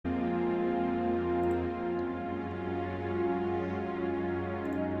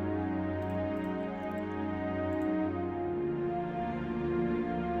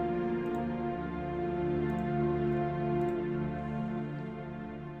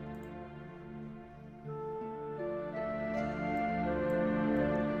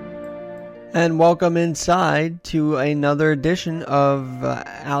And welcome inside to another edition of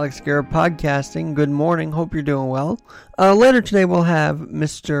Alex Garrett Podcasting. Good morning. Hope you're doing well. Later today we'll have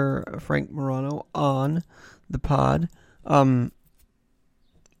Mr. Frank Morano on the pod.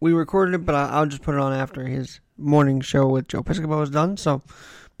 We recorded it, but I'll just put it on after his morning show with Joe Piscopo is done, so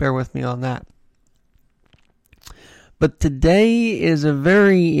bear with me on that. But today is a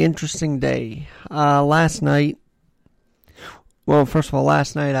very interesting day. Last night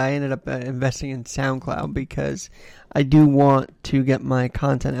I ended up investing in SoundCloud because I do want to get my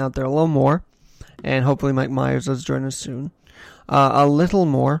content out there a little more, and hopefully Mike Myers does join us soon. A little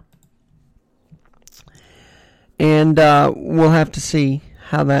more. And we'll have to see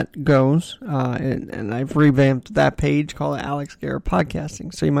how that goes. And I've revamped that page, called it Alex Garrett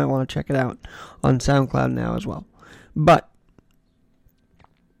Podcasting, so you might want to check it out on SoundCloud now as well. But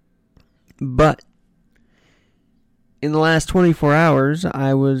in the last 24 hours,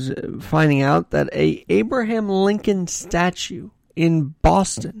 I was finding out that a Abraham Lincoln statue in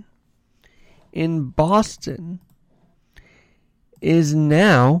Boston is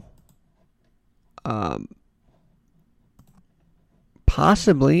now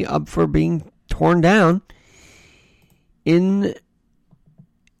possibly up for being torn down in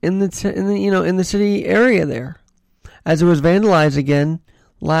the city area there, as it was vandalized again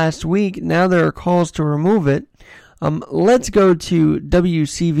last week. Now there are calls to remove it. Let's go to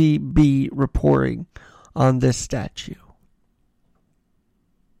WCVB reporting on this statue.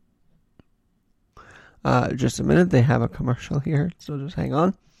 Just a minute, they have a commercial here, so just hang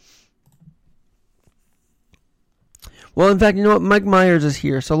on. Well, in fact, you know what? Mike Myers is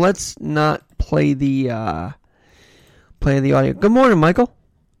here, so let's not play the audio. Good morning, Michael.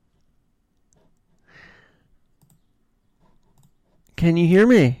 Can you hear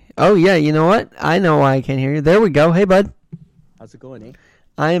me? Oh, yeah, you know what? I know why I can't hear you. There we go. Hey, bud. How's it going, eh?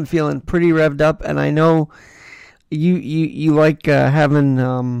 I am feeling pretty revved up, and I know you like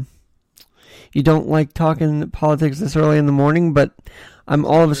having... you don't like talking politics this early in the morning, but I'm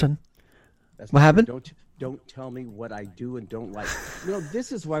all of a sudden... What happened? Don't tell me what I do and don't like. You know,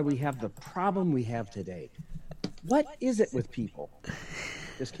 this is why we have the problem we have today. What is it with people?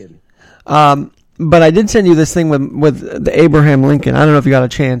 Just kidding. But I did send you this thing with the Abraham Lincoln. I don't know if you got a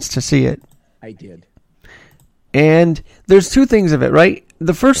chance to see it. I did. And there's two things of it, right?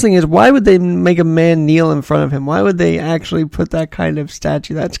 The first thing is, why would they make a man kneel in front of him? Why would they actually put that kind of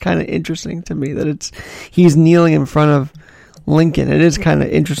statue? That's kind of interesting to me, that he's kneeling in front of Lincoln. It is kind of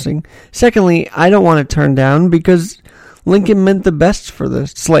interesting. Secondly, I don't want it turned down because Lincoln meant the best for the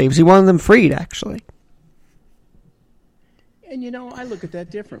slaves. He wanted them freed, actually. And, you know, I look at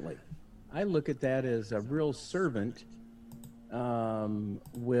that differently. I look at that as a real servant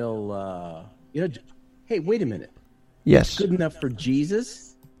hey, wait a minute. Yes. Good enough for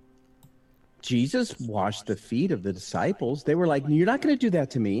Jesus? Jesus washed the feet of the disciples. They were like, you're not going to do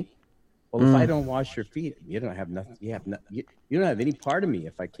that to me. Well, if I don't wash your feet, you don't have nothing. You don't have any part of me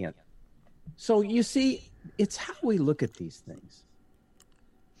if I can't. So you see, it's how we look at these things.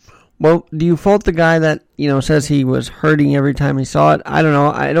 Well, do you fault the guy that, says he was hurting every time he saw it? I don't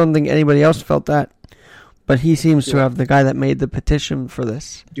know. I don't think anybody else felt that. But he seems to have, the guy that made the petition for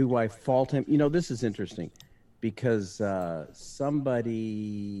this. Do I fault him? This is interesting because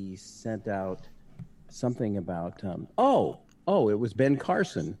somebody sent out something about, it was Ben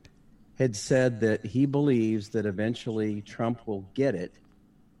Carson had said that he believes that eventually Trump will get it.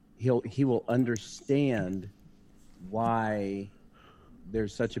 He will understand why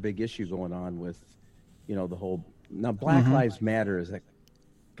there's such a big issue going on with, the whole... Now, Black Lives Matter is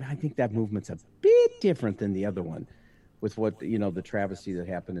I think that movement's a bit different than the other one with what, the travesty that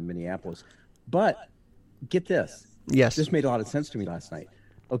happened in Minneapolis. But get this. Yes. This made a lot of sense to me last night.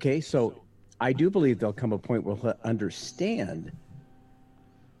 Okay, so I do believe there'll come a point where we'll understand.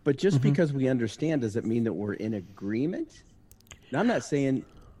 But just because we understand doesn't mean that we're in agreement. Now, I'm not saying...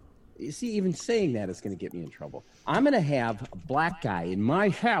 You see, even saying that is going to get me in trouble. I'm going to have a black guy in my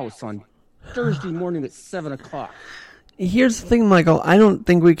house on Thursday morning at 7 o'clock. Here's the thing, Michael. I don't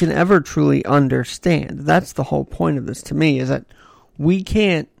think we can ever truly understand. That's the whole point of this to me, is that we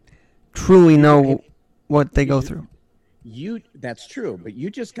can't truly know what they go through. That's true, but you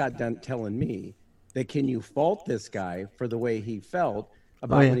just got done telling me that can you fault this guy for the way he felt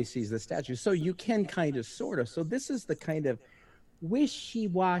about when he sees the statue? So you can kind of, sort of. So this is the kind of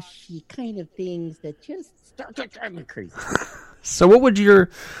wishy-washy kind of things that just start to drive me crazy. So what would your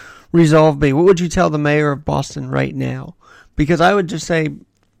resolve be? What would you tell the mayor of Boston right now? Because I would just say,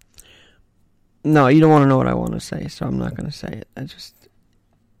 no, you don't want to know what I want to say, so I'm not going to say it.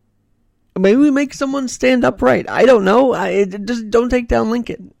 Maybe we make someone stand upright. I don't know. Just don't take down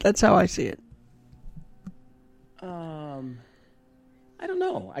Lincoln. That's how I see it. I don't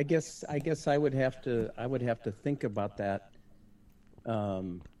know. I guess I would have to think about that.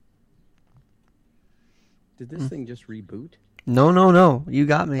 Did this thing just reboot? No. You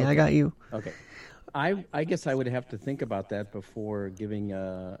got me. Okay. I got you. Okay. I guess I would have to think about that before giving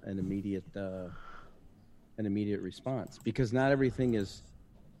an immediate response, because not everything is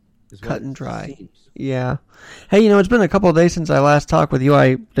cut and dry. Yeah. Hey, it's been a couple of days since I last talked with you.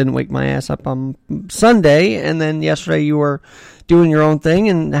 I didn't wake my ass up on Sunday, and then yesterday you were doing your own thing.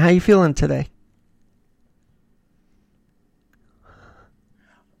 And how you feeling today?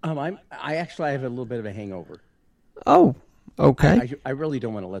 I have a little bit of a hangover. Oh, okay. I really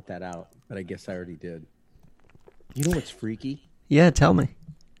don't want to let that out, but I guess I already did. You know what's freaky? Yeah, tell me.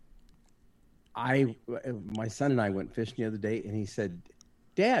 My son and I went fishing the other day, and he said,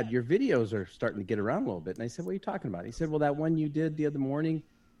 "Dad, your videos are starting to get around a little bit." And I said, "What are you talking about?" He said, "Well, that one you did the other morning,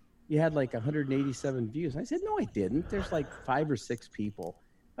 you had like 187 views." And I said, "No, I didn't. There's like 5 or 6 people."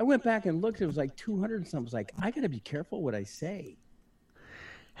 I went back and looked. It was like 200 and something. I was like, I got to be careful what I say.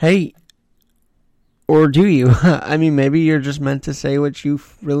 Hey, or do you? I mean, maybe you're just meant to say what you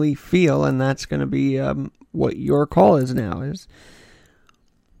really feel, and that's going to be what your call is now.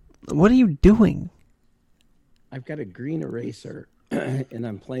 What are you doing? I've got a green eraser, and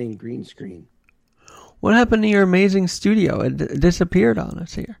I'm playing green screen. What happened to your amazing studio? It disappeared on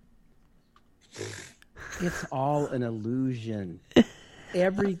us here. It's all an illusion.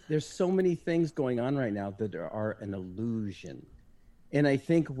 There's so many things going on right now that are an illusion. And I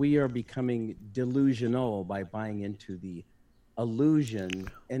think we are becoming delusional by buying into the illusion,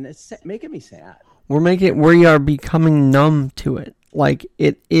 and it's making me sad. We are becoming numb to it. Like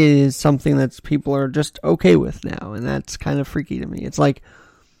it is something that people are just okay with now, and that's kind of freaky to me. It's like,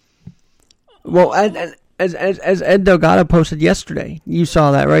 well, as Ed Delgado posted yesterday, you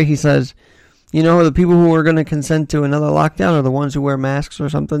saw that, right? He says, the people who are going to consent to another lockdown are the ones who wear masks or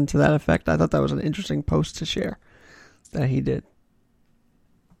something to that effect. I thought that was an interesting post to share that he did.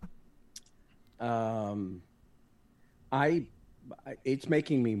 It's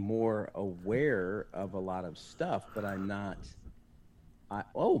making me more aware of a lot of stuff, but I'm not.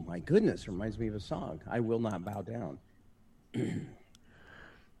 Oh my goodness! Reminds me of a song. I will not bow down.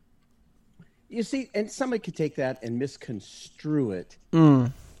 You see, and somebody could take that and misconstrue it,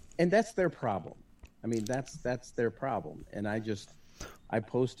 and that's their problem. I mean, that's their problem. And I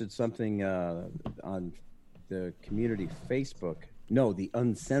posted something on the community Facebook. No, the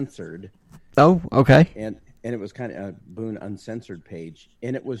Uncensored. Oh, okay. And it was kind of a Boone Uncensored page,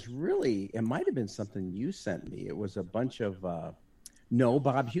 and it might have been something you sent me. It was a bunch of. No,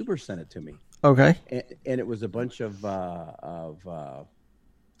 Bob Huber sent it to me. Okay. And it was a bunch of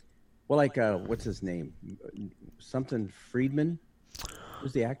what's his name? Something Friedman.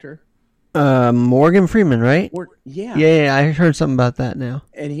 Who's the actor? Morgan Freeman, right? Yeah. Yeah, I heard something about that now.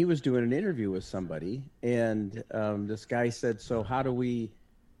 And he was doing an interview with somebody, and this guy said, "So how do we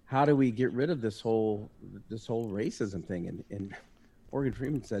get rid of this whole racism thing?" And Morgan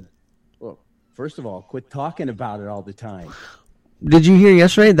Freeman said, "Well, first of all, quit talking about it all the time." Did you hear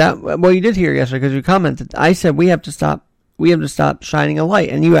yesterday well, you did hear yesterday because you commented. I said we have to stop shining a light,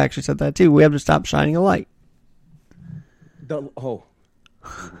 and you actually said that too. We have to stop shining a light. The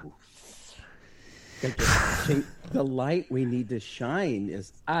light we need to shine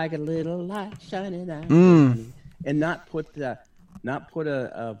is I got a little light shining out, and not put a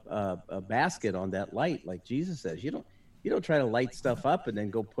basket on that light like Jesus says. You don't try to light stuff up and then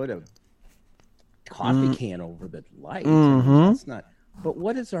go put a coffee can over the light. That's not. But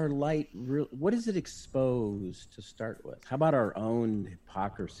what is our light? What is it exposed to start with? How about our own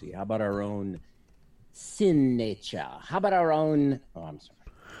hypocrisy? How about our own sin nature? How about our own? Oh, I'm sorry.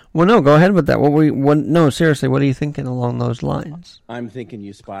 Well, no, go ahead with that. No, seriously, what are you thinking along those lines? I'm thinking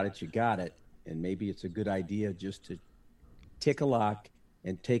you spot it, you got it, and maybe it's a good idea just to tick a lock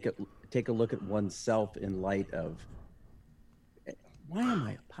and take a look at oneself in light of. Why am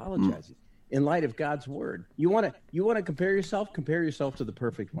I apologizing? In light of God's word. You want to compare yourself to the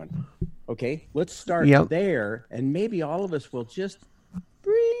perfect one. Okay? Let's start there, and maybe all of us will just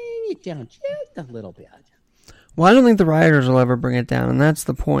bring it down just a little bit. Well, I don't think the rioters will ever bring it down, and that's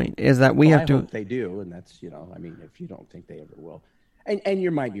the point, is that we have to... I hope they do, and that's, I mean, if you don't think they ever will. And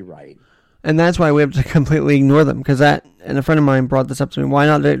you might be right. And that's why we have to completely ignore them, because and a friend of mine brought this up to me, why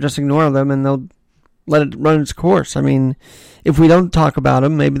not just ignore them and they'll let it run its course? I mean, if we don't talk about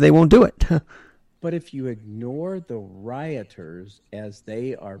them, maybe they won't do it. But if you ignore the rioters as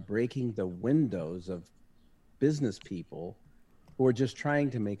they are breaking the windows of business people who are just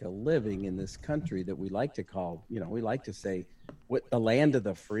trying to make a living in this country that we like to call, we like to say, what, the land of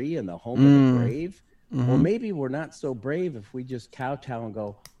the free and the home of the brave. Well, maybe we're not so brave if we just kowtow and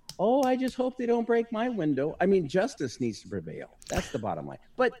go, oh, I just hope they don't break my window. I mean, justice needs to prevail. That's the bottom line.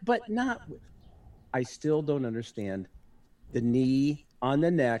 But not. I still don't understand the knee on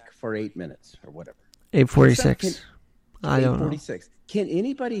the neck for 8 minutes or whatever. 8:46. I don't know. 8:46. Can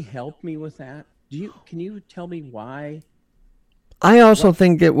anybody help me with that? Can you tell me why? I also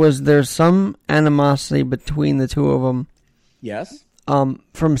think there's some animosity between the two of them. Yes.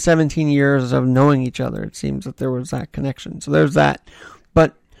 From 17 years of knowing each other, it seems that there was that connection. So there's that.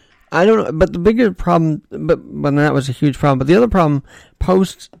 But I don't know. But the bigger problem, but that was a huge problem. But the other problem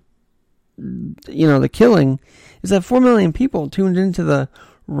post, the killing, is that 4 million people tuned into the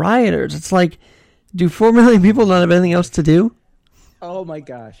rioters. It's like, do 4 million people not have anything else to do? Oh my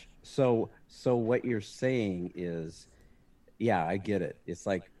gosh. So what you're saying is, yeah, I get it. It's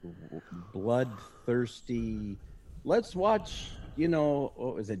like bloodthirsty. Let's watch,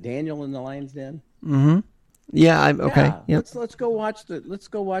 what was it, Daniel in the Lion's Den? Mm-hmm. Yeah, okay. Yeah. Let's go watch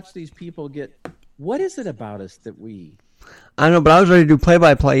these people get. What is it about us that we? I don't know, but I was ready to do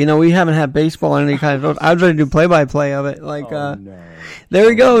play-by-play. We haven't had baseball on any kind of. I was ready to do play-by-play of it. Like, no. There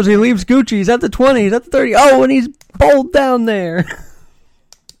he goes. He leaves Gucci. He's at the 20. He's at the 30. Oh, and he's bowled down there.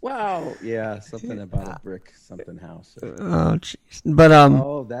 Wow. Yeah, something about a brick something house. Oh, jeez. But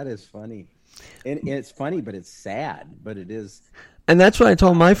Oh, that is funny. And it's funny, but it's sad. But it is. And that's what I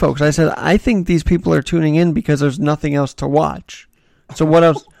told my folks. I said, I think these people are tuning in because there's nothing else to watch. So what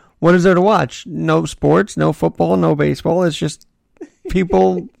else? What is there to watch? No sports, no football, no baseball. It's just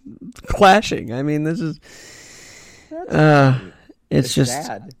people clashing. I mean, this is. It's just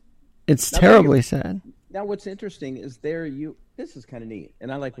sad. It's terribly sad. Now, what's interesting is this is kind of neat,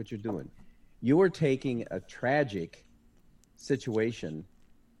 and I like what you're doing. You are taking a tragic situation,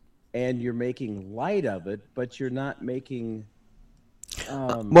 and you're making light of it, but you're not making.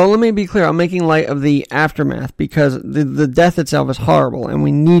 Well, let me be clear. I'm making light of the aftermath because the death itself is horrible, and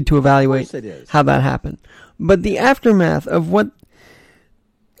we need to evaluate how that happened. But the aftermath of what.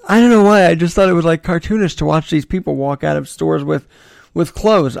 I don't know why. I just thought it was like cartoonish to watch these people walk out of stores with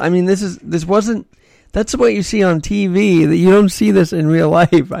clothes. I mean, this wasn't. That's what you see on TV. That you don't see this in real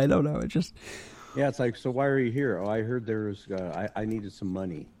life. I don't know. It just. Yeah, it's like, so why are you here? Oh, I heard there was. I needed some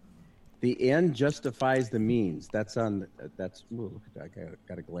money. The end justifies the means. That's on. That's. Ooh, look at that. I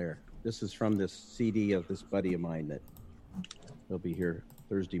got a glare. This is from this CD of this buddy of mine that he'll be here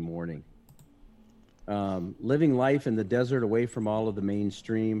Thursday morning. Living life in the desert away from all of the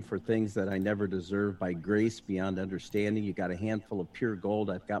mainstream for things that I never deserved by grace beyond understanding. You got a handful of pure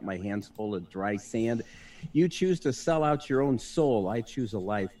gold. I've got my hands full of dry sand. You choose to sell out your own soul. I choose a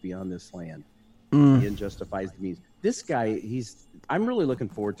life beyond this land. The end justifies the means. This guy, I'm really looking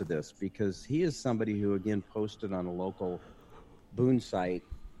forward to this because he is somebody who, again, posted on a local Boone site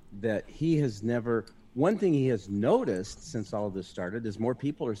that he has never. One thing he has noticed since all of this started is more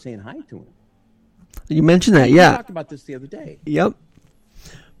people are saying hi to him. You mentioned that, yeah. We talked about this the other day. Yep.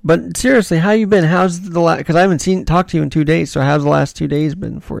 But seriously, how you been? How's the last? Because I haven't talked to you in 2 days. So how's the last 2 days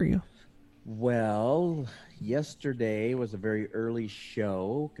been for you? Well, yesterday was a very early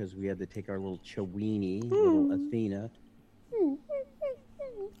show because we had to take our little Chewini, little Athena.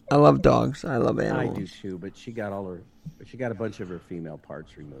 I love dogs. I love animals. I do too, but she got a bunch of her female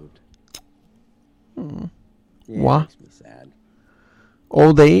parts removed. Yeah, Why? it makes me sad.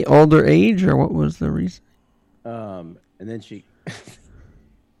 Older age, or what was the reason? And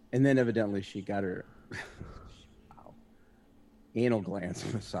then evidently she got her anal glands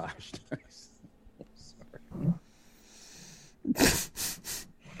massaged. Sorry.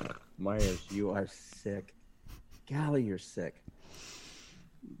 Myers, you are sick. Golly, you're sick.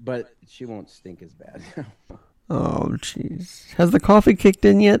 But she won't stink as bad. Oh, jeez. Has the coffee kicked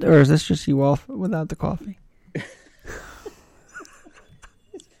in yet, or is this just you off without the coffee?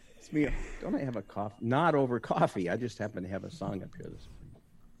 Me, don't I have a coffee? Not over coffee. I just happen to have a song up here this morning.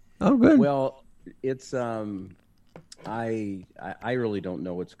 Oh, good. Well, it's I really don't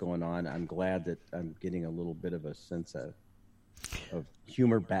know what's going on. I'm glad that I'm getting a little bit of a sense of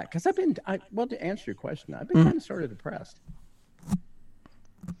humor back because to answer your question, I've been kind of sort of depressed.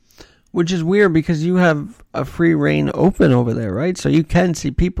 Which is weird because you have a free reign open over there, right? So you can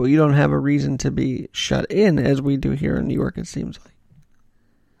see people. You don't have a reason to be shut in as we do here in New York, it seems like.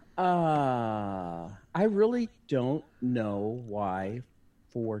 I really don't know why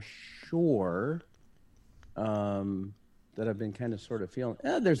for sure that I've been kind of sort of feeling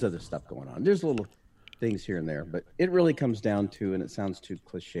there's other stuff going on. There's little things here and there, but it really comes down to, and it sounds too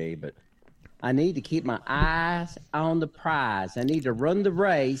cliche, but I need to keep my eyes on the prize. I need to run the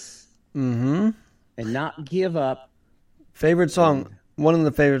race Mm-hmm. and not give up. Favorite song. One of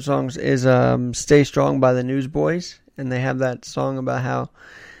the favorite songs is Stay Strong by the Newsboys. And they have that song about how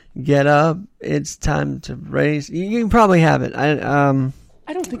get up, it's time to race. You can probably have it. I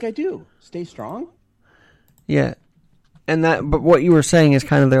don't think I do. Stay strong? Yeah. But what you were saying is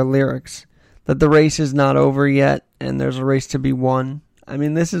kind of their lyrics. That the race is not over yet and there's a race to be won. I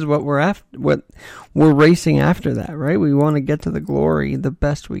mean, this is what we're after. What we're racing after that, right? We want to get to the glory the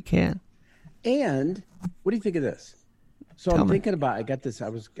best we can. And what do you think of this? So Tell I'm me. thinking about. I got this. I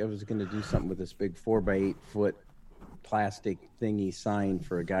was going to do something with this big 4x8 foot plastic thingy sign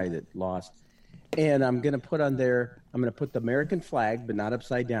for a guy that lost, and I'm going to put on there. I'm going to put the American flag, but not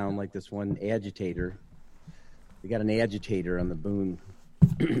upside down like this one agitator. We got an agitator on the Boone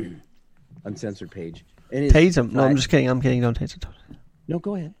uncensored page. And his Tase him. No, I'm flag- just kidding. I'm kidding. Don't tase him. No,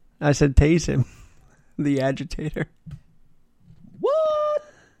 go ahead. I said tase him. The agitator. What?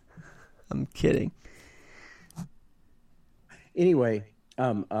 I'm kidding. Anyway,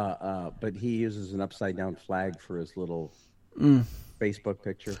 but he uses an upside down flag for his little Facebook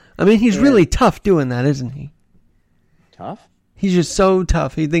picture. I mean, he's And- really tough doing that, isn't he? Tough? He's just so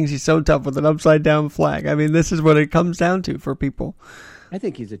tough. He thinks he's so tough with an upside down flag. I mean, this is what it comes down to for people. I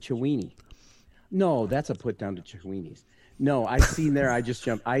think he's a Chiweenie. No, that's a put down to Chiweenies. No, I've seen there. I just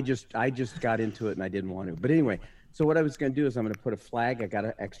jumped. I just got into it and I didn't want to. But anyway, so what I was going to do is I'm going to put a flag. I got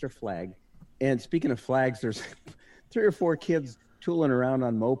an extra flag. And speaking of flags, there's 3 or 4 kids tooling around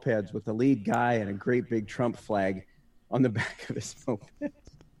on mopeds with the lead guy and a great big Trump flag on the back of his moped.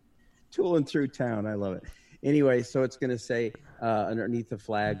 Tooling through town. I love it. Anyway, so it's going to say underneath the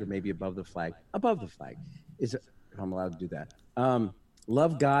flag or maybe above the flag. Above the flag. Is it, if I'm allowed to do that.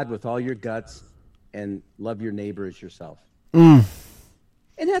 Love God with all your guts and love your neighbor as yourself. And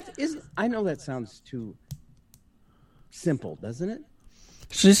that is, I know that sounds too simple, doesn't it?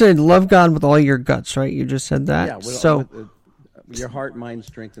 So you said love God with all your guts, right? You just said that. Yeah. With, so with, your heart, mind,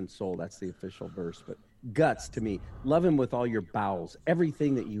 strength, and soul. That's the official verse. But guts to me, love him with all your bowels,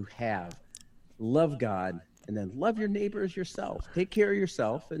 everything that you have. Love God, and then love your neighbor as yourself. Take care of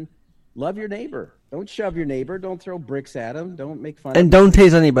yourself and love your neighbor. Don't shove your neighbor. Don't throw bricks at him. Don't make fun of him. and don't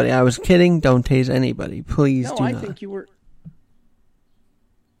tase anybody. I was kidding. Don't tase anybody. Please No, do I not. think you were.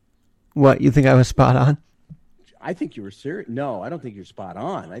 What, you think I was spot on? I think you were serious. No, I don't think you're spot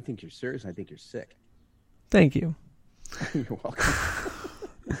on. I think you're serious. I think you're sick. Thank you. You're welcome.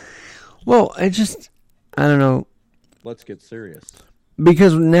 Well, I don't know. Let's get serious.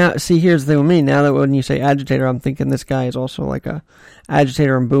 Because now, see, here's the thing with me. Now that when you say agitator, I'm thinking this guy is also like a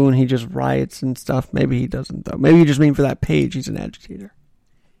agitator in Boone. He just riots and stuff. Maybe he doesn't, though. Maybe you just mean for that page he's an agitator.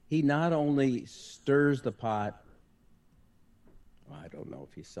 He not only stirs the pot. Well, I don't know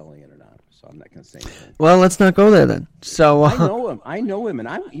if he's selling it or not, so I'm not going to say anything. Well, let's not go there then. So I know him,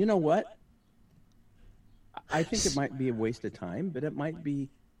 and you know what? I think it might be a waste of time, but it might be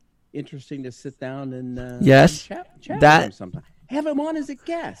interesting to sit down and Yes, chat with that- him sometime. Have him on as a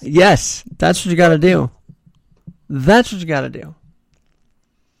guest. yes, that's what you got to do. That's what you got to do.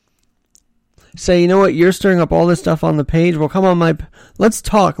 Say, you know what? You're stirring up all this stuff on the page. Well, come on, let's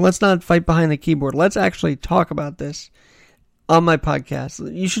talk. Let's not fight behind the keyboard. Let's actually talk about this on my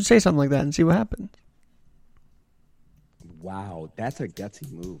podcast. You should say something like that and see what happens. Wow, that's a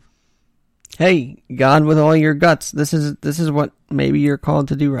gutsy move. Hey, God with all your guts. This is what maybe you're called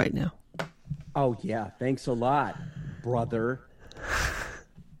to do right now. Oh yeah, thanks a lot, brother.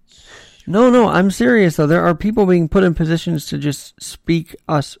 No, I'm serious though. There are people being put in positions to just speak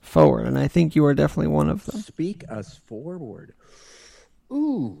us forward, and I think you are definitely one of them. Speak us forward.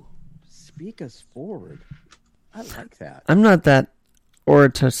 Ooh, speak us forward. I like that. I'm not that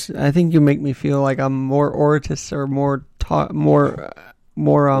oratus. I think you make me feel like I'm more oratus or more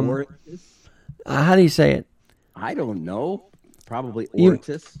how do you say it? I don't know. Probably You-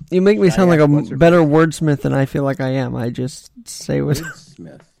 Ortis. You make me sound like What's a her better wordsmith than I feel like I am. I just say what.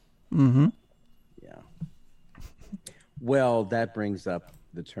 Smith. Mm-hmm. Yeah. Well, that brings up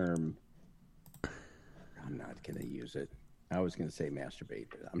the term. I'm not going to use it. I was going to say masturbate,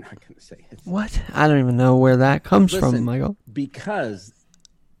 but I'm not going to say it. What? I don't even know where that comes from, Listen, Michael. Because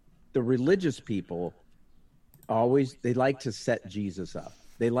the religious people they like to set Jesus up.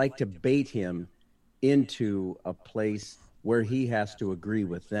 They like to bait him into a place where he has to agree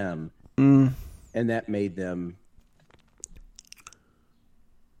with them. And that made them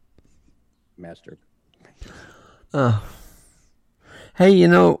master. Hey,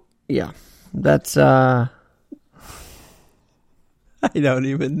 yeah, that's I don't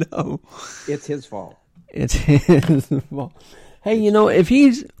even know. It's his fault. It's his fault. Hey, if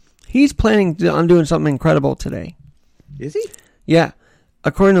he's He's planning on doing something incredible today. Is he? Yeah.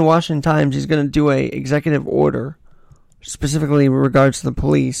 According to the Washington Times, he's going to do a executive order, specifically in regards to the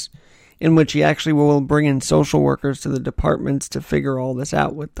police, in which he actually will bring in social workers to the departments to figure all this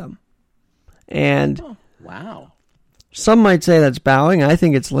out with them. And wow. Some might say that's bowing. I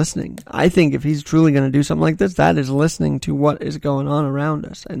think it's listening. I think if he's truly going to do something like this, that is listening to what is going on around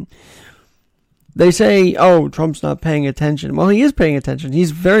us. And they say, oh, Trump's not paying attention. Well, he is paying attention.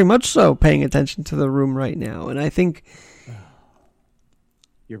 He's very much so paying attention to the room right now. And I think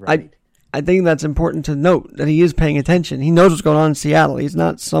you're right. I think that's important to note, that he is paying attention. He knows what's going on in Seattle. He's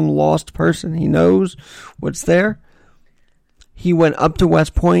not some lost person. He knows what's there. He went up to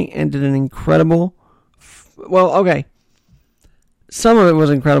West Point and did an incredible... Well, okay. Some of it was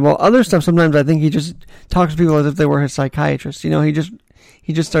incredible. Other stuff, sometimes I think he just talks to people as if they were his psychiatrist. You know, he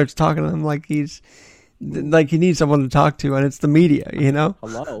just starts talking to them like he needs someone to talk to, and it's the media, you know?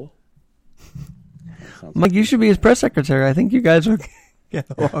 Hello? Mike, you should be his press secretary. I think you guys would get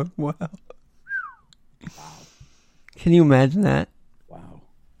along well. Wow. Can you imagine that? Wow.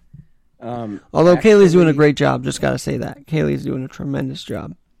 Although Kaylee's doing a great job, just got to say that. Kaylee's doing a tremendous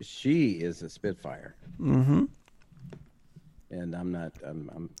job. She is a Spitfire. Mm-hmm. And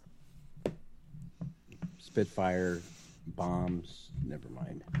I'm Spitfire, bombs, never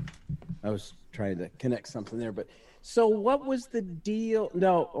mind. I was trying to connect something there, but so what was the deal?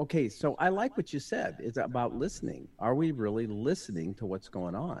 No, okay, so I like what you said. It's about listening. Are we really listening to what's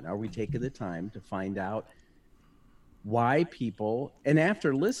going on? Are we taking the time to find out why people, and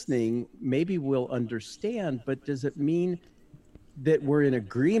after listening, maybe we'll understand, but does it mean that we're in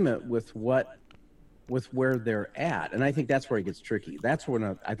agreement with where they're at? And I think that's where it gets tricky. I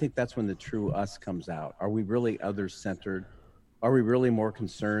think that's when the true us comes out. Are we really other-centered? Are we really more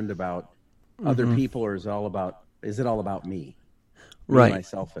concerned about other people, or is it all about me? Right.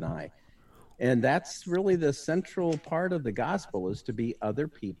 Myself and I. And that's really the central part of the gospel, is to be other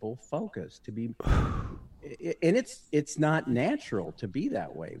people focused, to be, and it's not natural to be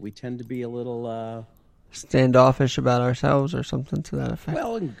that way. We tend to be a little, standoffish about ourselves or something to that effect.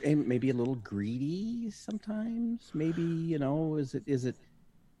 Well, and maybe a little greedy sometimes. Maybe, is it?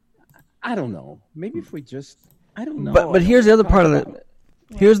 I don't know. Maybe if we just, I don't know. But here's the other part of it.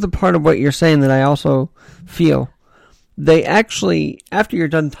 Here's the part of what you're saying that I also feel. They actually, after you're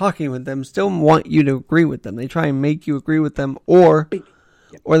done talking with them, still want you to agree with them. They try and make you agree with them, or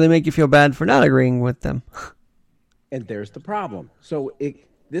they make you feel bad for not agreeing with them. And there's the problem. So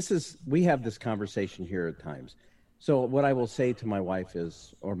we have this conversation here at times. So what I will say to my wife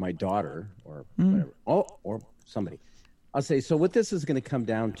is, or my daughter, or whatever, or somebody, I'll say, so what this is going to come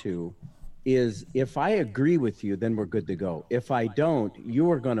down to is, if I agree with you, then we're good to go. If I don't,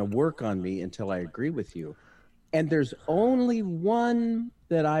 you are going to work on me until I agree with you. And there's only one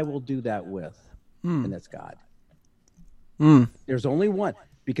that I will do that with, and that's God. There's only one.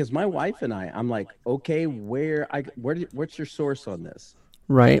 Because my wife and I'm like, okay, what's your source on this?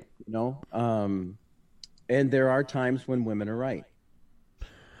 Right. And there are times when women are right.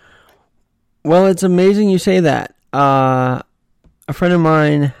 Well, it's amazing you say that. A friend of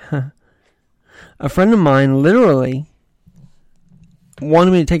mine literally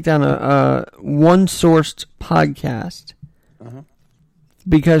wanted me to take down a one-sourced podcast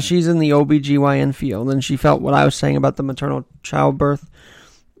because she's in the OBGYN field, and she felt what I was saying about the maternal childbirth,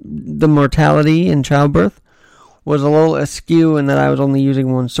 the mortality in childbirth, was a little askew, and that I was only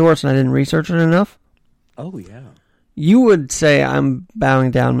using one source and I didn't research it enough. Oh, yeah. You would say I'm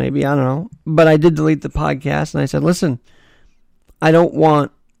bowing down, maybe. I don't know. But I did delete the podcast, and I said, listen, I don't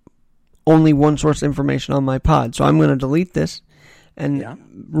want only one source information on my pod, so I'm going to delete this and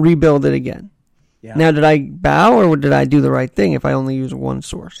rebuild it again. Yeah. Now, did I bow, or did I do the right thing if I only use one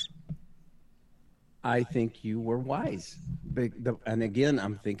source? I think you were wise. And again,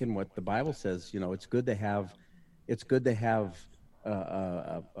 I'm thinking what the Bible says. It's good to have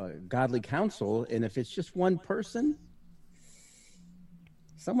godly counsel, and if it's just one person,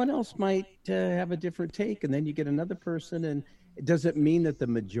 someone else might have a different take, and then you get another person. And does it mean that the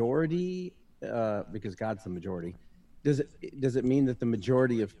majority, because God's the majority, does it mean that the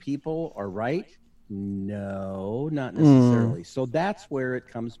majority of people are right? No, not necessarily. So that's where it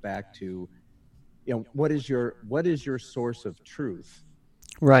comes back to, what is your source of truth?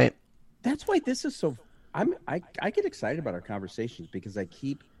 Right. That's why this is so. I get excited about our conversations, because I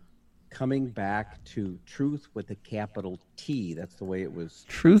keep coming back to truth with a capital T. That's the way it was.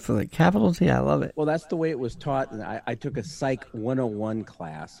 Truth with a capital T. I love it. Well, that's the way it was taught. And I took a Psych 101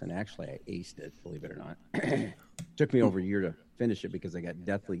 class, and actually I aced it, believe it or not. Took me over a year to finish it because I got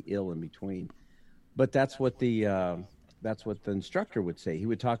deathly ill in between. But that's what the that's what the instructor would say. He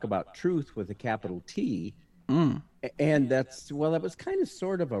would talk about truth with a capital T. And that was kind of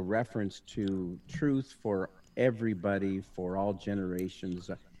sort of a reference to truth for everybody, for all generations.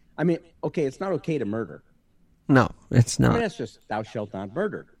 I mean, okay, it's not okay to murder. No, it's not. I mean, that's just thou shalt not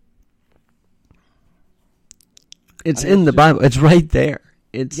murder. It's in the Bible. It's right there.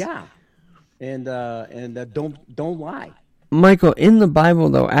 It's and don't lie. Michael, in the Bible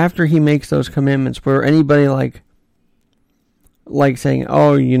though, after he makes those commandments, were anybody like saying,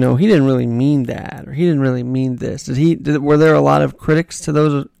 "Oh, he didn't really mean that," or "He didn't really mean this"? Were there a lot of critics to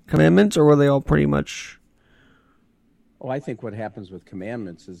those commandments, or were they all pretty much? Oh, I think what happens with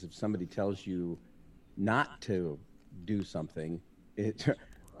commandments is if somebody tells you not to do something,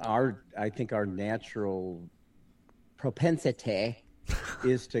 I think our natural propensity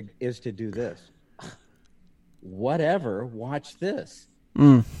is to do this. Whatever, watch this.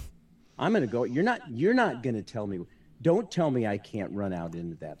 I'm going to go. You're not going to tell me. Don't tell me I can't run out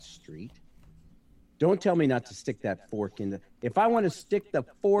into that street. Don't tell me not to stick that fork in the. If I want to stick the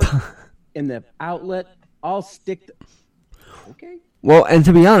fork in the outlet, I'll stick. Okay. Well, and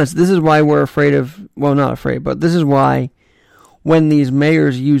to be honest, this is why we're afraid of. Well, not afraid, but this is why when these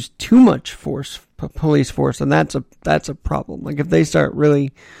mayors use too much force, police force, then that's a problem. Like if they start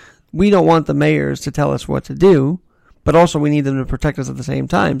really, we don't want the mayors to tell us what to do, but also we need them to protect us at the same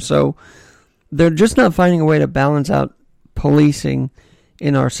time. So they're just not finding a way to balance out policing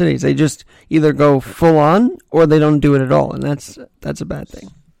in our cities. They just either go full on or they don't do it at all, and that's a bad thing.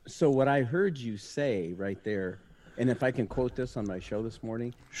 So what I heard you say right there, and if I can quote this on my show this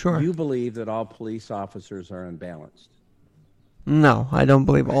morning, sure. You believe that all police officers are unbalanced. No, I don't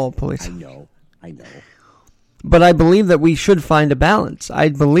believe all police. I know. But I believe that we should find a balance. I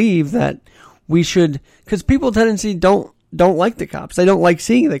believe that we should, because people tendency don't like the cops. They don't like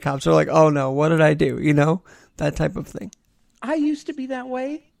seeing the cops. They're like, oh no, what did I do? That type of thing. I used to be that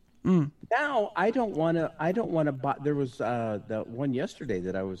way. Now I don't want to. There was the one yesterday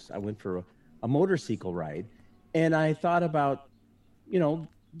that I went for a motorcycle ride, and I thought about,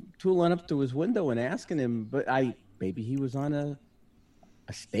 tooling up to his window and asking him, but maybe he was on a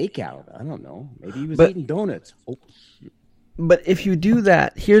stakeout. I don't know. Maybe he was eating donuts. Oh. But if you do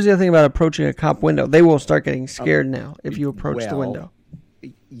that, here's the other thing about approaching a cop window. They will start getting scared now if you approach the window.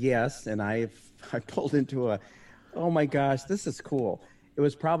 Yes, and I pulled into oh my gosh, this is cool. It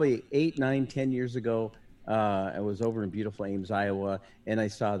was probably 8, 9, 10 years ago. I was over in beautiful Ames, Iowa, and I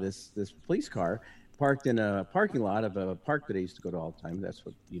saw this police car parked in a parking lot of a park that I used to go to all the time. That's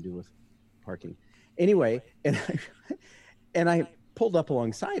what you do with parking. Anyway, and I pulled up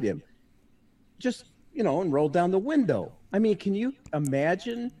alongside him, just, and rolled down the window. I mean, can you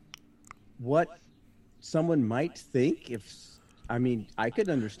imagine what someone might think I could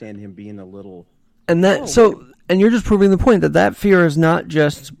understand him being a little. And and you're just proving the point that fear is not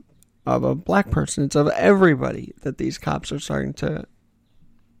just of a black person; it's of everybody. That these cops are starting to.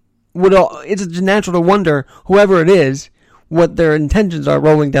 It's natural to wonder, whoever it is, what their intentions are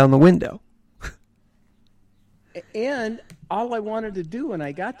rolling down the window. And all I wanted to do, and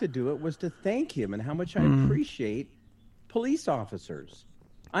I got to do it, was to thank him and how much I appreciate police officers.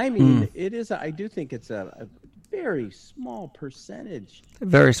 I mean, I do think it's a very small percentage.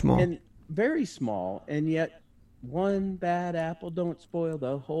 Very small. And very small, and yet one bad apple don't spoil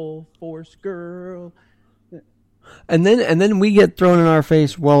the whole force, girl. And then we get thrown in our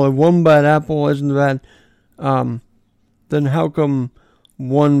face, well, if one bad apple isn't bad, then how come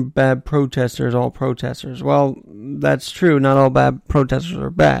one bad protester is all protesters? Well, that's true. Not all bad protesters are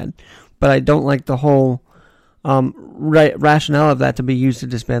bad, but I don't like the whole rationale of that to be used to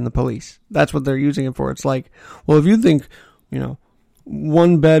disband the police. That's what they're using it for. It's like, well, if you think,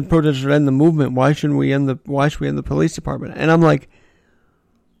 one bad protester end the movement, why should we end the police department? And I'm like,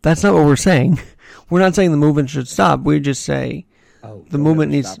 that's not what we're saying. We're not saying the movement should stop. We just say the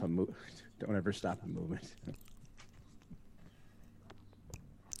movement needs. Don't ever stop a movement.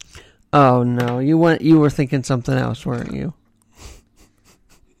 Oh no, you were thinking something else, weren't you?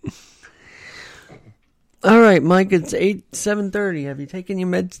 All right, Mike, it's 7:30. Have you taken your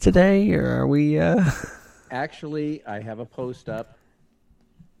meds today, or are we? Actually, I have a post up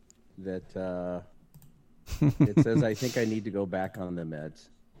that it says I think I need to go back on the meds.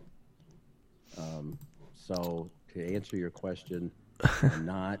 So to answer your question, I'm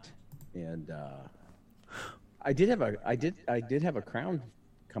not, and I did have a crown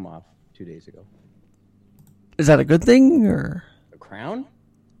come off 2 days ago. Is that a good thing, or a crown?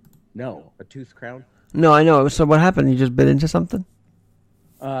 No, a tooth crown. No, I know. So what happened? You just bit into something?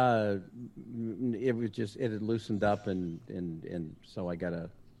 It had loosened up, and so I got a.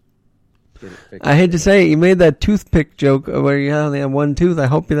 Get it fixed. I hate to say it, you made that toothpick joke where you only have one tooth. I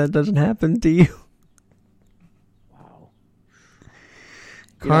hope that doesn't happen to you. Wow.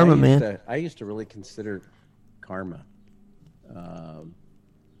 Karma, man. I used to really consider karma.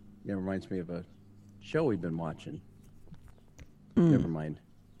 It reminds me of a show we've been watching. Never mind.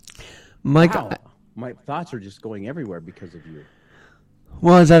 Mike, Wow. My thoughts are just going everywhere because of you.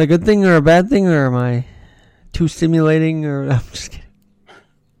 well, is that a good thing or a bad thing, or am I too stimulating? Or I'm just kidding.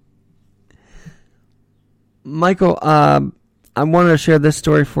 Michael, I wanted to share this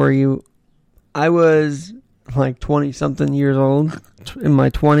story for you. I was like 20-something years old, in my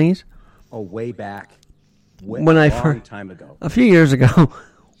 20s. Oh, way back. When I long time ago. A few years ago,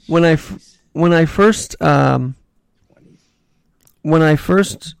 when I first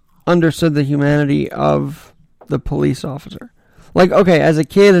understood the humanity of the police officer. Like, okay, as a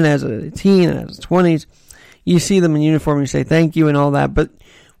kid and as a teen and as a 20s, you see them in uniform, you say thank you and all that, but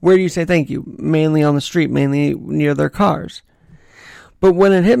where do you say thank you? Mainly on the street, mainly near their cars. But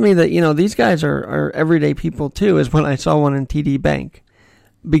when it hit me that, these guys are everyday people too, is when I saw one in TD Bank.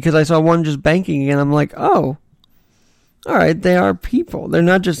 Because I saw one just banking and I'm like, oh, all right, they are people. They're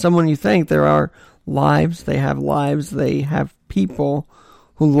not just someone you thank. There are lives. They have people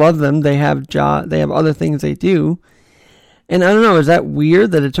who love them. They have they have other things they do. And I don't know, is that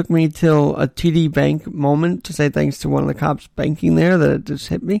weird that it took me till a TD Bank moment to say thanks to one of the cops banking there that it just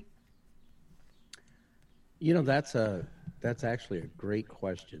hit me? That's actually a great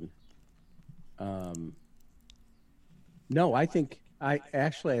question. No, I think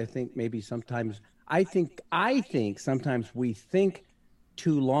maybe sometimes I think sometimes we think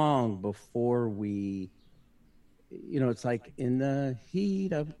too long before we, it's like in the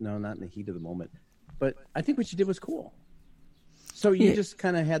heat of, no, not in the heat of the moment, but I think what you did was cool. So you just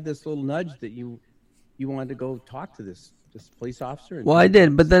kind of had this little nudge that you wanted to go talk to this police officer. Well, I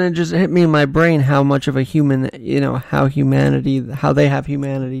did, but then it just hit me in my brain how much of a human, how they have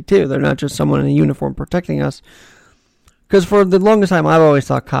humanity too. They're not just someone in a uniform protecting us. Because for the longest time, I've always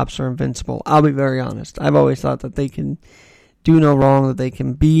thought cops are invincible. I'll be very honest. I've always thought that they can do no wrong, that they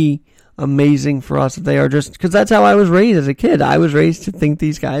can be amazing for us, that they are just... Because that's how I was raised as a kid. I was raised to think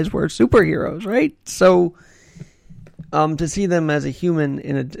these guys were superheroes, right? So, to see them as a human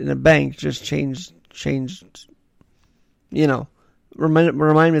in a bank just changed,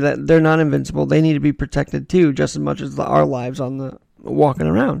 remind me that they're not invincible. They need to be protected too, just as much as our lives on the walking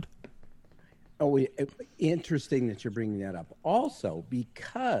around. Oh, interesting that you're bringing that up. Also,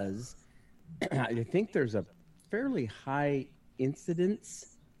 because I think there's a fairly high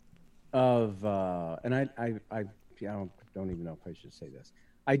incidence of, and I don't even know if I should say this.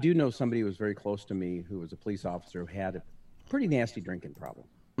 I do know somebody who was very close to me who was a police officer who had a pretty nasty drinking problem.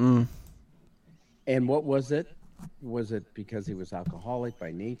 Mm. And what was it? Was it because he was alcoholic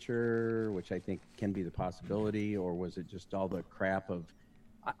by nature, which I think can be the possibility, or was it just all the crap of,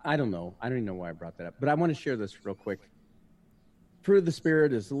 I don't know. I don't even know why I brought that up. But I want to share this real quick. Fruit of the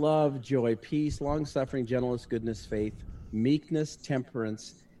Spirit is love, joy, peace, long-suffering, gentleness, goodness, faith, meekness,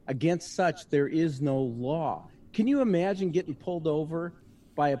 temperance. Against such, there is no law. Can you imagine getting pulled over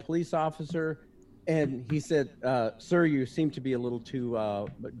by a police officer and he said, sir, you seem to be a little too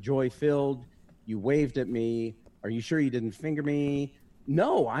joy-filled. You waved at me. Are you sure you didn't finger me?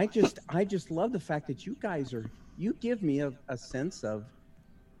 No, I just love the fact that you guys you give me a sense of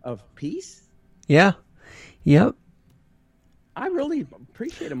peace. Yeah. Yep. I really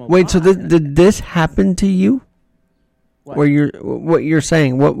appreciate him a lot. Wait, so did this happen to you? What? What you're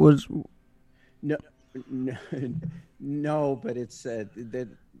saying? What was? No, but it's that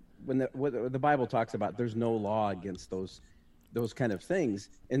when the Bible talks about there's no law against those kind of things,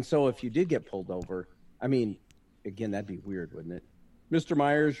 and so if you did get pulled over, I mean, again, that'd be weird, wouldn't it? Mr.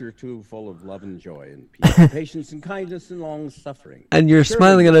 Myers, you're too full of love and joy and peace, and patience and kindness and long suffering. And you're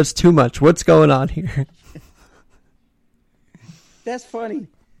smiling at us too much. What's going on here? That's funny.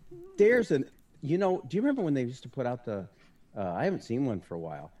 Do you remember when they used to put out I haven't seen one for a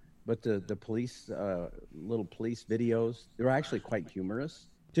while, but the police, little police videos, they were actually quite humorous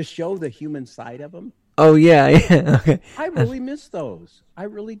to show the human side of them. Oh, yeah, okay. I really miss those. I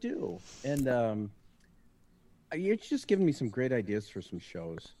really do. And you're just giving me some great ideas for some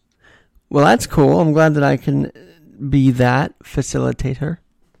shows. Well, that's cool. I'm glad that I can be that facilitator.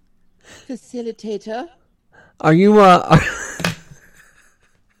 Facilitator? Are you,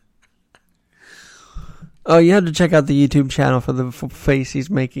 Oh, you have to check out the YouTube channel for the face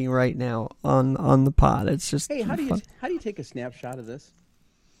he's making right now on the pod. It's just Hey, how do you take a snapshot of this?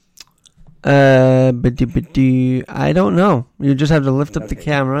 I don't know. You just have to lift up the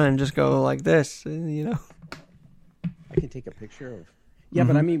camera and just go like this, I can take a picture of. Yeah,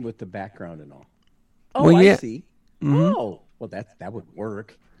 but I mean with the background and all. Oh, Well, I yeah. see. Oh, well, that would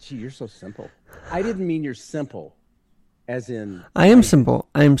work. Gee, you're so simple. I didn't mean you're simple, as in I am simple.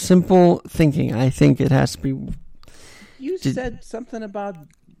 I am simple thinking. I think it has to be. you said something about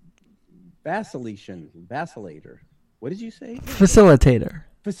vacillator. What did you say? Facilitator.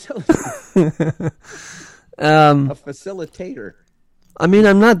 Facilitator. A facilitator. I mean,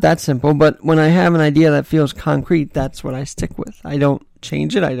 I'm not that simple, but when I have an idea that feels concrete, that's what I stick with. I don't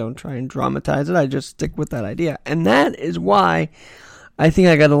change it. I don't try and dramatize it. I just stick with that idea. And that is why I think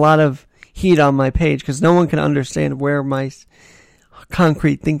I got a lot of heat on my page, because no one can understand where my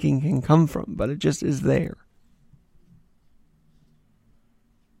concrete thinking can come from, but it just is there.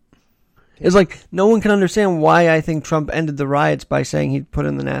 It's like no one can understand why I think Trump ended the riots by saying he'd put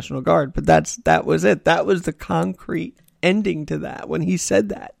in the National Guard, but that was it. That was the concrete ending to that when he said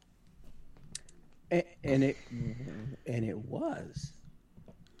that. And it was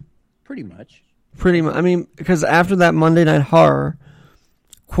pretty much. Pretty much. I mean, because after that Monday Night Horror,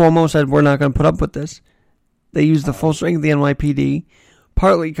 Cuomo said we're not going to put up with this. They used the full strength of the NYPD,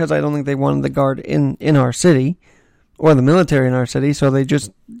 partly because I don't think they wanted the Guard in our city or the military in our city, so they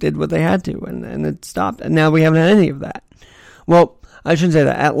just did what they had to, and it stopped. And now we haven't had any of that. Well, I shouldn't say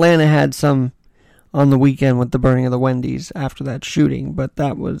that. Atlanta had some on the weekend with the burning of the Wendy's after that shooting, but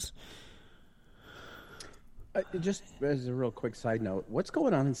that was... Just as a real quick side note, what's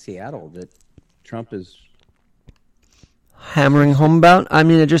going on in Seattle that Trump is... hammering home about? I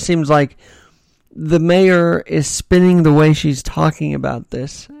mean, it just seems like the mayor is spinning the way she's talking about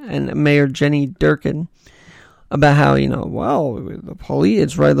this, and Mayor Jenny Durkin, about how, well, the police,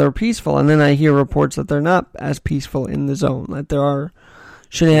 it's right, they're peaceful. And then I hear reports that they're not as peaceful in the zone, that there are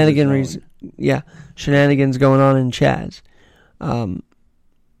shenanigans going on in Chaz. Last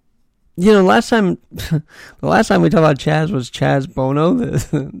time we talked about Chaz was Chaz Bono,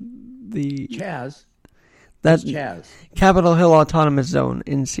 the Chaz. That's Chaz. Capitol Hill Autonomous Zone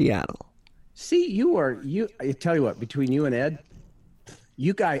in Seattle. See, I tell you what, between you and Ed,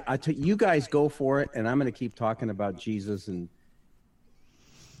 you guys go for it, and I'm going to keep talking about Jesus and.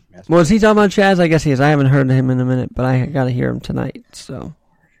 Well, is he talking about Chaz? I guess he is. I haven't heard him in a minute, but I got to hear him tonight. So,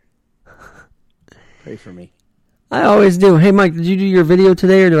 pray for me. I always do. Hey, Mike, did you do your video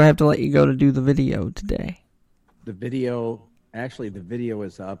today, or do I have to let you go to do the video today? The video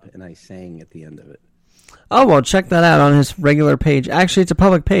is up, and I sang at the end of it. Oh, well, check that out on his regular page. Actually, it's a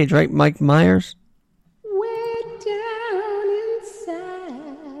public page, right? Mike Myers? Way down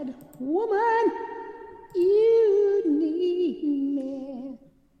inside, woman, you need me.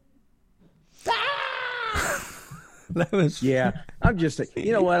 That was... Yeah, I'm just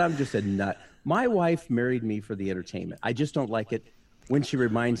a nut. My wife married me for the entertainment. I just don't like it when she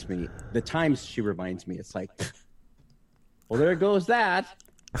reminds me. The times she reminds me, it's like, well, there goes that.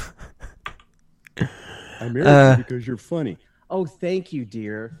 I married you because you're funny. Oh, thank you,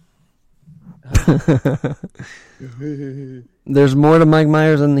 dear. There's more to Mike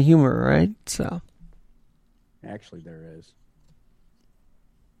Myers than the humor, right? So, actually, there is.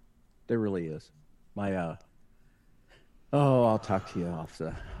 There really is. I'll talk to you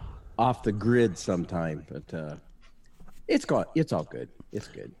off the grid sometime, but it's all good. It's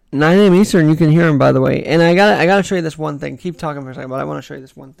good. 9 a.m. Eastern, you can hear him, by the way. And I gotta show you this one thing. Keep talking for a second, but I want to show you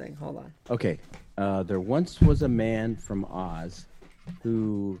this one thing. Hold on. Okay. There once was a man from Oz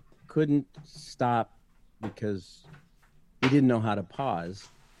who couldn't stop because he didn't know how to pause.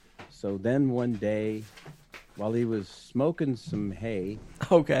 So then one day, while he was smoking some hay...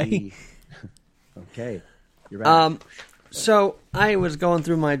 Okay. Okay. You're right. So I was going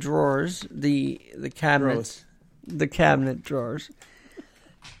through my drawers, the cabinets, the cabinet drawers,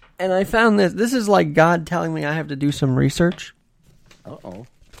 and I found this. This is like God telling me I have to do some research. Uh-oh.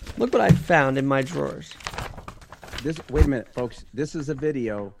 Look what I found in my drawers. Wait a minute, folks. This is a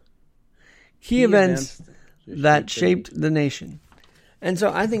video. Key events that shaped the nation. And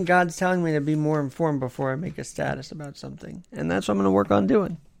so I think God's telling me to be more informed before I make a status about something. And that's what I'm going to work on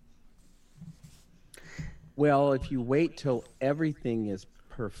doing. Well, if you wait till everything is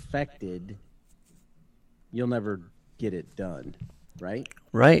perfected, you'll never get it done, right?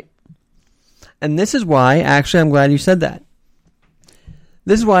 Right. And this is why, actually, I'm glad you said that.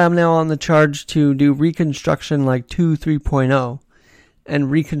 This is why I'm now on the charge to do Reconstruction like 3.0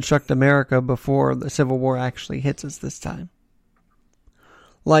 and reconstruct America before the Civil War actually hits us this time.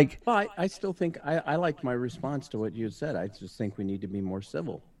 Like, well, I still think I like my response to what you said. I just think we need to be more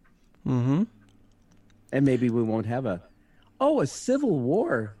civil. Mm-hmm. And maybe we won't have a civil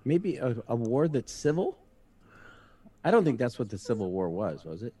war. Maybe a war that's civil. I don't think that's what the Civil War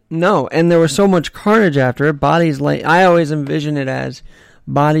was it? No, and there was so much carnage after it. Bodies I always envision it as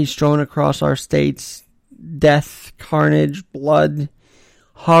bodies strewn across our states, death, carnage, blood,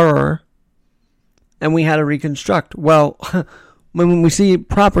 horror, and we had to reconstruct. Well, when we see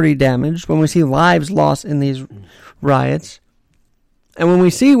property damaged, when we see lives lost in these riots, and when we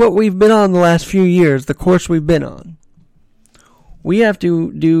see what we've been on the last few years, the course we've been on, we have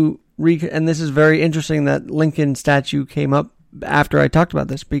to do, and this is very interesting that Lincoln statue came up after I talked about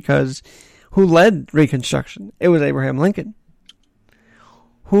this, because who led Reconstruction? It was Abraham Lincoln.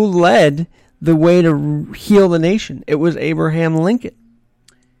 Who led the way to heal the nation? It was Abraham Lincoln.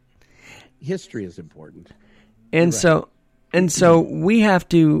 History is important. And so we have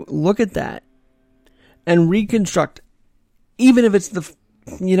to look at that and reconstruct, even if it's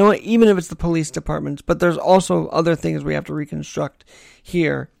even if it's the police departments, but there's also other things we have to reconstruct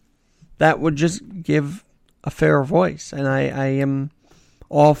here that would just give a fair voice. And I am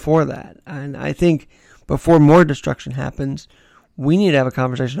all for that. And I think before more destruction happens, we need to have a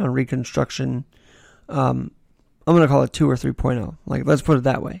conversation on Reconstruction. I'm going to call it 2 or 3.0. Like, let's put it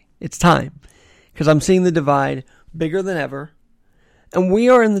that way. It's time. Because I'm seeing the divide bigger than ever. And we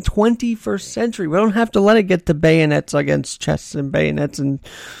are in the 21st century. We don't have to let it get to bayonets against chests and bayonets and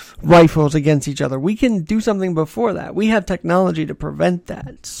rifles against each other. We can do something before that. We have technology to prevent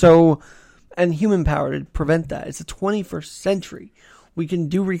that. And human power to prevent that. It's the 21st century. We can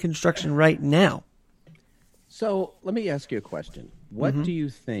do Reconstruction right now. So let me ask you a question. What do you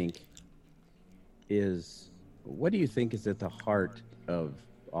think is at the heart of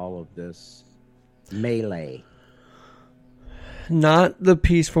all of this melee? Not the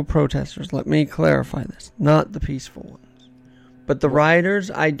peaceful protesters. Let me clarify this. Not the peaceful ones. But the rioters,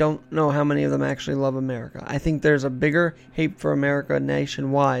 I don't know how many of them actually love America. I think there's a bigger hate for America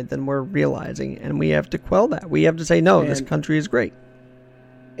nationwide than we're realizing, and we have to quell that. We have to say, no, this country is great.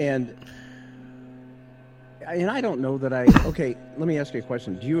 And I don't know that okay, let me ask you a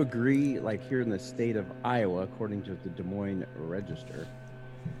question. Do you agree, like here in the state of Iowa, according to the Des Moines Register,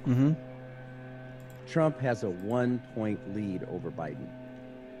 Trump has a 1-point lead over Biden,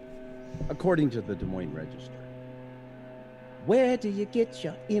 according to the Des Moines Register. Where do you get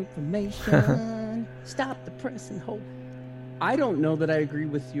your information? Stop the press and hope. I don't know that I agree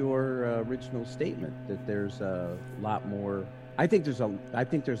with your original statement that there's a lot more. I think there's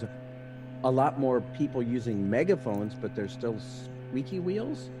a lot more people using megaphones, but there's still squeaky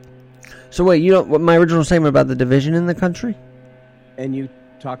wheels. So wait, you know what my original statement about the division in the country? And you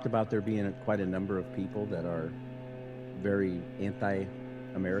talked about there being quite a number of people that are very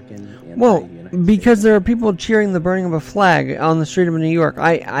anti-American. Well, because there are people cheering the burning of a flag on the street of New York.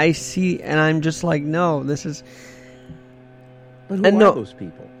 I see, and I'm just like, no, this is... But who are those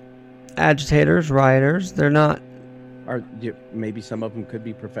people? Agitators, rioters, they're not... Maybe some of them could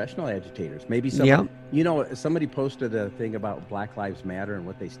be professional agitators. Maybe some, somebody posted a thing about Black Lives Matter and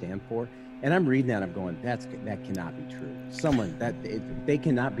what they stand for, and I'm reading that. I'm going, that cannot be true. They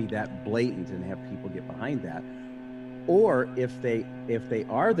cannot be that blatant and have people get behind that. Or if they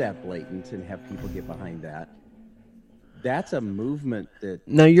are that blatant and have people get behind that, that's a movement that.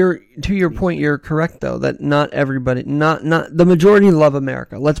 Now, to your point, you're correct though that not everybody, not the majority love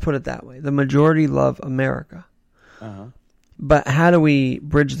America. Let's put it that way. The majority love America. But how do we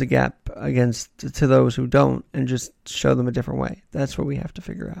bridge the gap to those who don't and just show them a different way? That's what we have to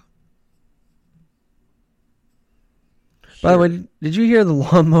figure out. Sure. By the way, did you hear the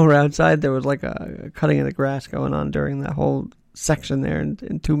lawnmower outside? There was like a cutting of the grass going on during that whole section there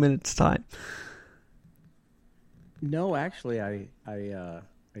in 2 minutes' time. No, actually, I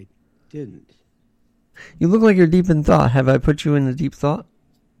didn't. You look like you're deep in thought. Have I put you in a deep thought?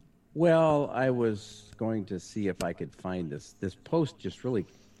 Well, I was going to see if I could find this post. It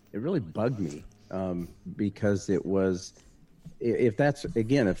really bugged me because it was, if that's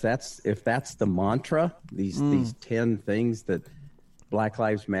the mantra, these 10 things that Black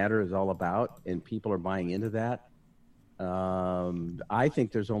Lives Matter is all about, and people are buying into that. I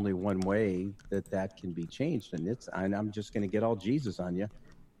think there's only one way that can be changed, and I'm just going to get all Jesus on you.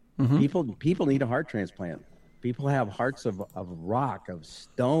 People need a heart transplant. People have hearts of rock, of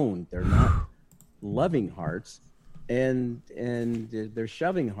stone. They're not loving hearts, and they're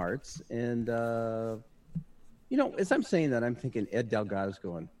shoving hearts. And as I'm saying that, I'm thinking Ed Delgado's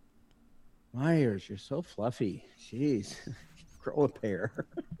going, Myers, you're so fluffy. Jeez, grow a pair.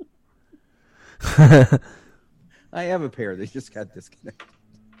 I have a pair. They just got disconnected.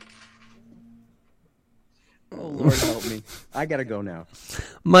 Oh, Lord help me. I got to go now.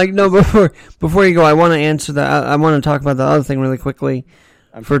 Mike, no, before you go, I want to answer that. I want to talk about the other thing really quickly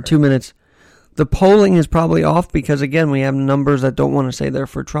for 2 minutes. The polling is probably off because, again, we have numbers that don't want to say they're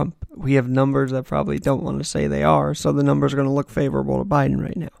for Trump. We have numbers that probably don't want to say they are, so the numbers are going to look favorable to Biden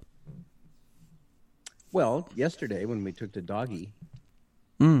right now. Well, yesterday when we took the doggy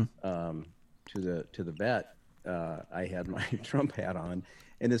to the vet, I had my Trump hat on,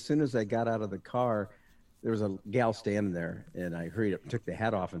 and as soon as I got out of the car, there was a gal standing there, and I hurried up, took the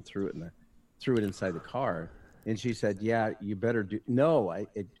hat off, and threw it inside the car. And she said, "Yeah, you better do." No, I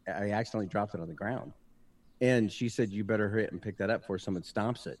accidentally dropped it on the ground, and she said, "You better hurry up and pick that up before someone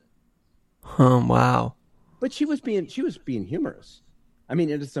stomps it." Wow! But she was being humorous. I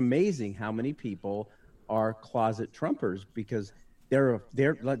mean, it is amazing how many people are closet Trumpers because they're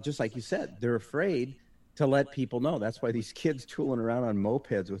just like you said, they're afraid to let people know. That's why these kids tooling around on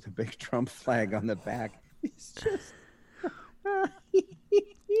mopeds with a big Trump flag on the back. It's just,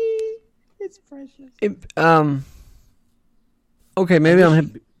 it's precious. Okay, maybe I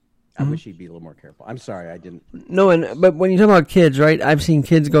wish he'd be a little more careful. I'm sorry, I didn't. No, but when you talk about kids, right? I've seen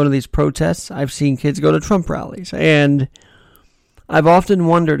kids go to these protests. I've seen kids go to Trump rallies, and I've often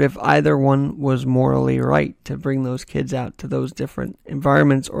wondered if either one was morally right to bring those kids out to those different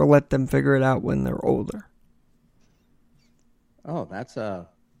environments or let them figure it out when they're older. Oh, that's a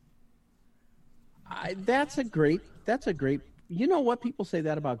great. You know what? People say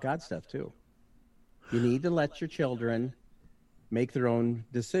that about God stuff too. You need to let your children make their own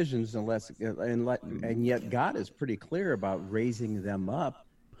decisions, and yet God is pretty clear about raising them up.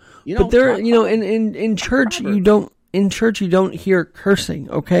 But in church you don't. In church, you don't hear cursing,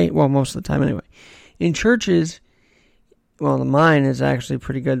 okay? Well, most of the time anyway. In churches, well, mine is actually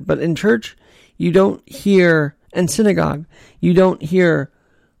pretty good, but in church, you don't hear, and synagogue, you don't hear,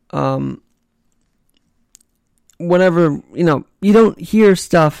 you don't hear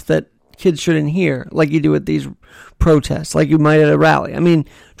stuff that kids shouldn't hear, like you do at these protests, like you might at a rally. I mean,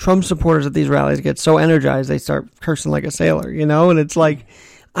 Trump supporters at these rallies get so energized, they start cursing like a sailor, and it's like,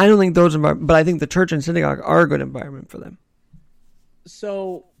 I don't think but I think the church and synagogue are a good environment for them.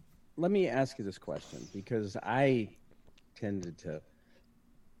 So let me ask you this question, because I tended to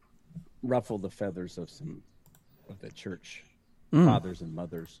ruffle the feathers of some of the church fathers and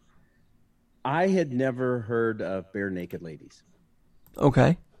mothers. I had never heard of bare naked ladies.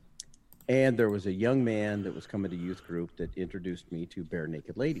 Okay. And there was a young man that was coming to youth group that introduced me to bare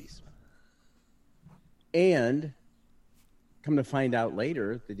naked ladies. And come to find out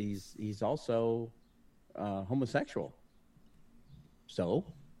later that he's also homosexual. So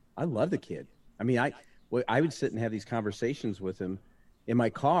I love the kid. I mean, I would sit and have these conversations with him in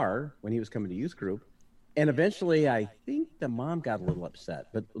my car when he was coming to youth group. And eventually I think the mom got a little upset,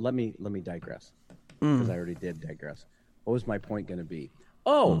 but let me digress, because I already did digress. What was my point going to be?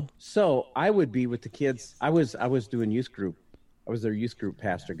 So I would be with the kids. I was doing youth group. I was their youth group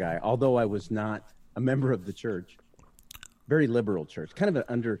pastor guy, although I was not a member of the church. Very liberal church, kind of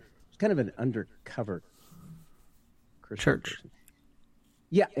an undercover Christian church. Person.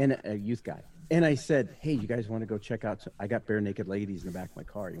 Yeah, and a youth guy. And I said, "Hey, you guys want to go check out? I got bare naked ladies in the back of my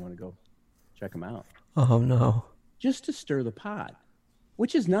car. You want to go check them out?" Oh no! Just to stir the pot,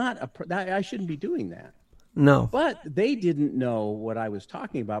 which is not I shouldn't be doing that. No. But they didn't know what I was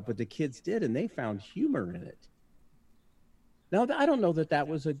talking about, but the kids did, and they found humor in it. Now, I don't know that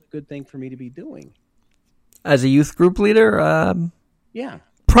was a good thing for me to be doing. As a youth group leader, yeah,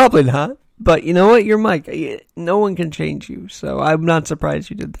 probably not. But you know what? You're Mike. No one can change you, so I'm not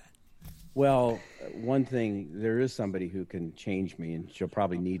surprised you did that. Well, one thing, there is somebody who can change me, and she'll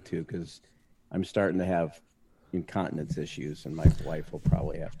probably need to, because I'm starting to have incontinence issues, and my wife will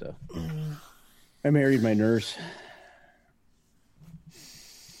probably have to. I married my nurse.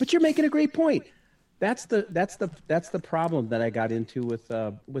 But you're making a great point. That's the problem that I got into with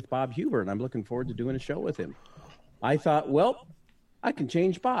Bob Huber, and I'm looking forward to doing a show with him. I thought, well, I can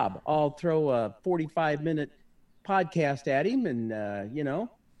change Bob. I'll throw a 45-minute podcast at him and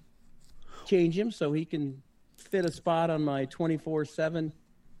change him so he can fit a spot on my 24/7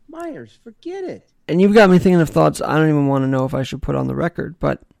 Myers. Forget it. And you've got me thinking of thoughts I don't even want to know if I should put on the record,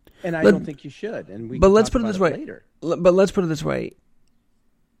 but I don't think you should. And but let's put it this way. But let's put it this way.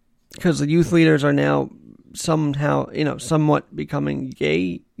 Because the youth leaders are now somehow, somewhat becoming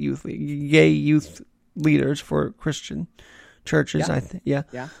gay youth leaders for Christian churches. Yeah. I think,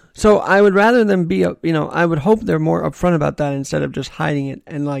 yeah. So I would rather them be, I would hope they're more upfront about that instead of just hiding it.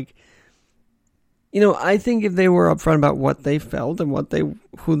 And I think if they were upfront about what they felt and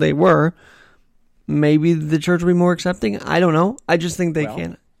who they were, maybe the church would be more accepting. I don't know. I just think they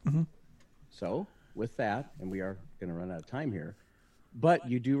can. Mm-hmm. So with that, and we are going to run out of time here. But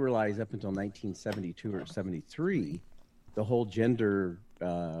you do realize up until 1972 or 73, the whole gender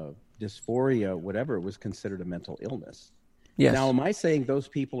dysphoria, whatever, was considered a mental illness. Yes. Now, am I saying those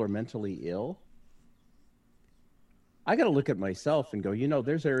people are mentally ill? I got to look at myself and go,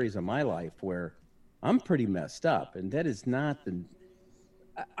 there's areas of my life where I'm pretty messed up, and that is not the.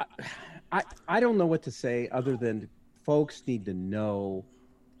 I don't know what to say other than folks need to know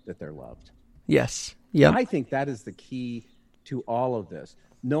that they're loved. Yes. Yeah. I think that is the key to all of this,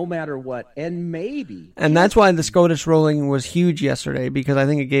 no matter what. And maybe. And that's why the SCOTUS ruling was huge yesterday, because I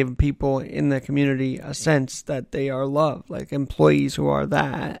think it gave people in the community a sense that they are loved. Like employees who are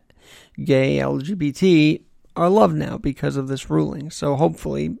that, gay, LGBT, are loved now because of this ruling. So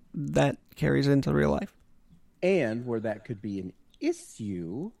hopefully that carries into real life. And where that could be an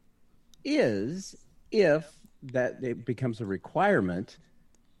issue is if that it becomes a requirement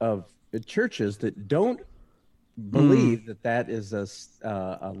of the churches that don't believe that is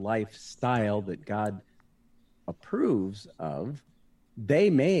a lifestyle that God approves of. They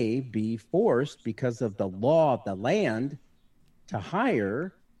may be forced, because of the law of the land, to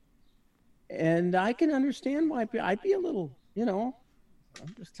hire. And I can understand why I'd be a little, I'm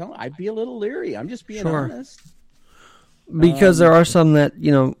just telling, I'd be a little leery. I'm just being honest. Because there are some that,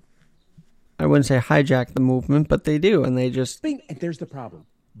 I wouldn't say hijack the movement, but they do, and they just. And there's the problem.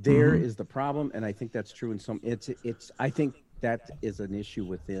 There is the problem, and I think that's true in some. I think that is an issue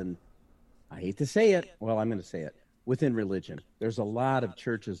within. I hate to say it. Well, I'm going to say it. Within religion, there's a lot of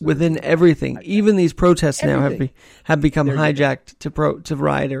churches within everything. Even these protests now have become hijacked to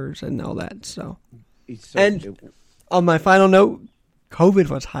rioters and all that. So on my final note, COVID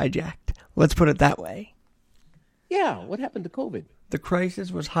was hijacked. Let's put it that way. Yeah, what happened to COVID? The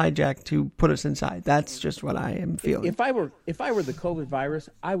crisis was hijacked to put us inside. That's just what I am feeling. If I were the COVID virus,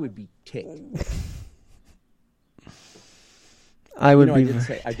 I would be ticked. I would be.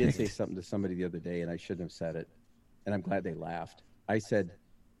 I did say something to somebody the other day, and I shouldn't have said it, and I'm glad they laughed. I said,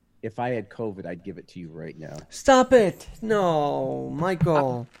 if I had COVID, I'd give it to you right now. Stop it! No,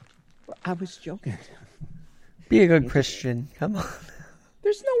 Michael. I was joking. Be a good Christian. Come on.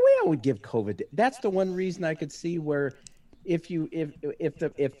 There's no way I would give COVID. That's the one reason I could see where if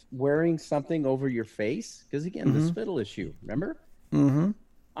wearing something over your face, because again, the spittle issue, remember? Mm-hmm.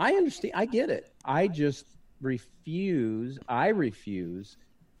 I understand. I get it. I just refuse.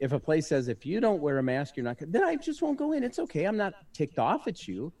 If a place says, if you don't wear a mask, you're not going to, then I just won't go in. It's okay. I'm not ticked off at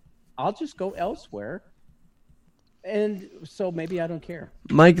you. I'll just go elsewhere. And so maybe I don't care.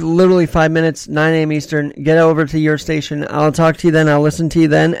 Mike, literally 5 minutes, 9 a.m. Eastern. Get over to your station. I'll talk to you then. I'll listen to you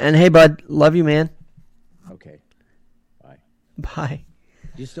then. And hey, bud, love you, man. Okay. Bye. Bye.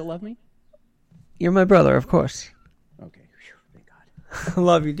 Do you still love me? You're my brother, of course. Okay. Whew, thank God.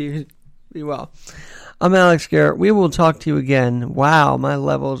 Love you, dude. Be well. I'm Alex Garrett. We will talk to you again. Wow, my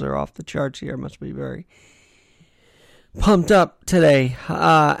levels are off the charts here. Must be very pumped up today.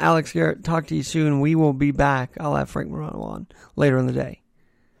 Alex Garrett, talk to you soon. We will be back. I'll have Frank Morano on later in the day.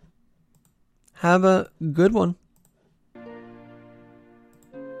 Have a good one.